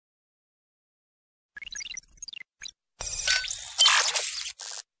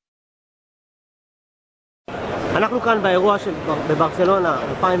אנחנו כאן באירוע בברצלונה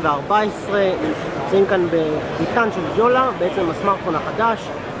 2014, נמצאים כאן בביתן של ג'ולה, בעצם הסמארטפון החדש.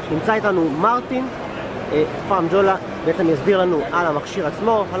 נמצא איתנו מרטין, פעם ג'ולה בעצם יסביר לנו על המכשיר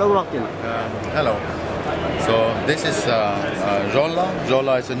עצמו. Hello מרטין. Hello. So this is Jolla.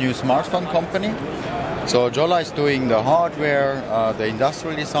 Jolla is a new smartphone company. So Jolla is doing the hardware, the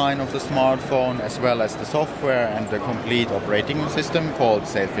industrial design of the smartphone, as well as the software and the complete operating system called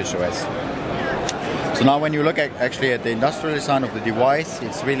Sailfish OS. So now when you look actually at the industrial design of the device,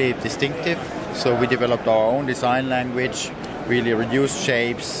 it's really distinctive. So we developed our own design language, really reduced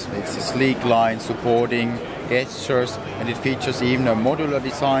shapes, it's a sleek line supporting gestures, and it features even a modular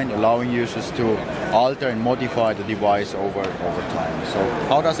design allowing users to alter and modify the device over time. So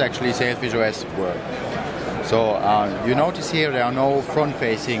how does actually Sailfish OS work? So you notice here there are no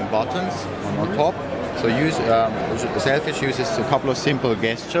front-facing buttons on top. So Sailfish uses a couple of simple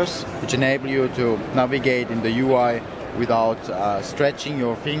gestures which enable you to navigate in the UI without stretching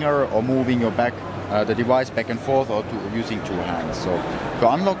your finger or moving the device back and forth or using two hands. So to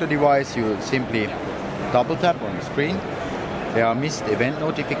unlock the device, you simply double tap on the screen. There are missed event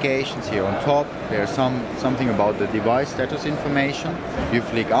notifications here on top. There's something about the device status information. You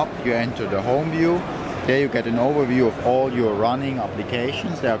flick up, you enter the home view. There you get an overview of all your running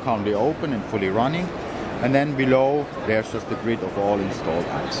applications. They are currently open and fully running. And then below, there's just a grid of all installed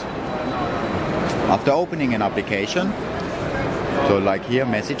apps. After opening an application, so like here,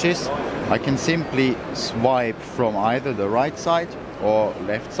 messages, I can simply swipe from either the right side or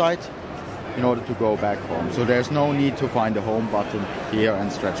left side in order to go back home. So there's no need to find the home button here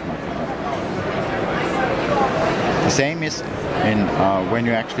and stretch my finger. The same is when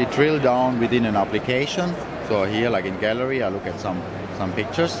you actually drill down within an application. So here, like in gallery, I look at some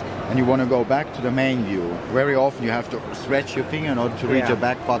pictures, and you want to go back to the main view. Very often you have to stretch your finger in order to reach a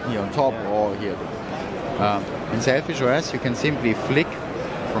back button here on top or here. In Sailfish OS, you can simply flick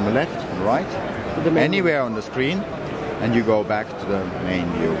from the left and right, anywhere on the screen, and you go back to the main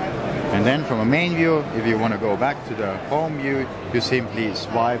view. And then from a main view, if you want to go back to the home view, you simply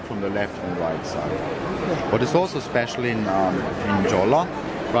swipe from the left and right side. What is also special in Jolla,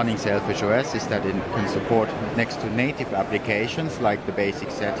 running Sailfish OS, is that it can support next to native applications like the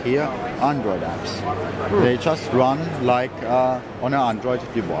basic set here, Android apps. They just run like on an Android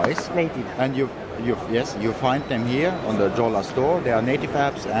device. Native. And you find them here on the Jolla store. There are native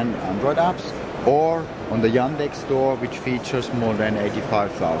apps and Android apps, or on the Yandex store, which features more than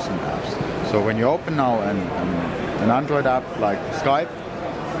 85,000 apps. So when you open now an Android app like Skype,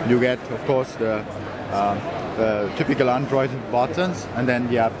 you get, of course, the typical Android buttons, and then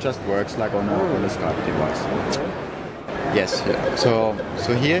the app just works like on a Skype device. Yes, so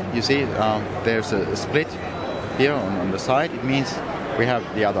here you see there's a split here on the side. It means we have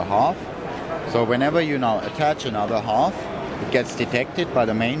the other half. So whenever you now attach another half, it gets detected by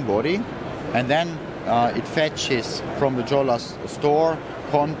the main body, and then it fetches from the Jolla store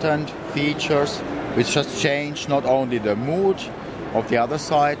content, features, which just change not only the mood of the other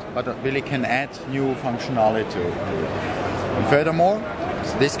side, but really can add new functionality to it. And furthermore,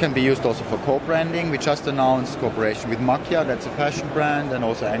 this can be used also for co-branding. We just announced cooperation with Mכשיr, that's a fashion brand, and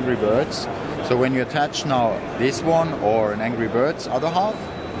also Angry Birds. So when you attach now this one or an Angry Birds other half,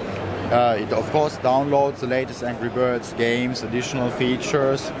 it of course downloads the latest Angry Birds games, additional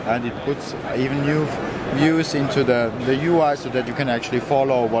features, and it puts even new views into the UI so that you can actually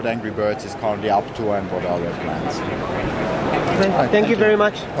follow what Angry Birds is currently up to and what are their plans. Thank you very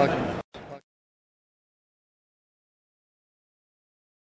much. Okay.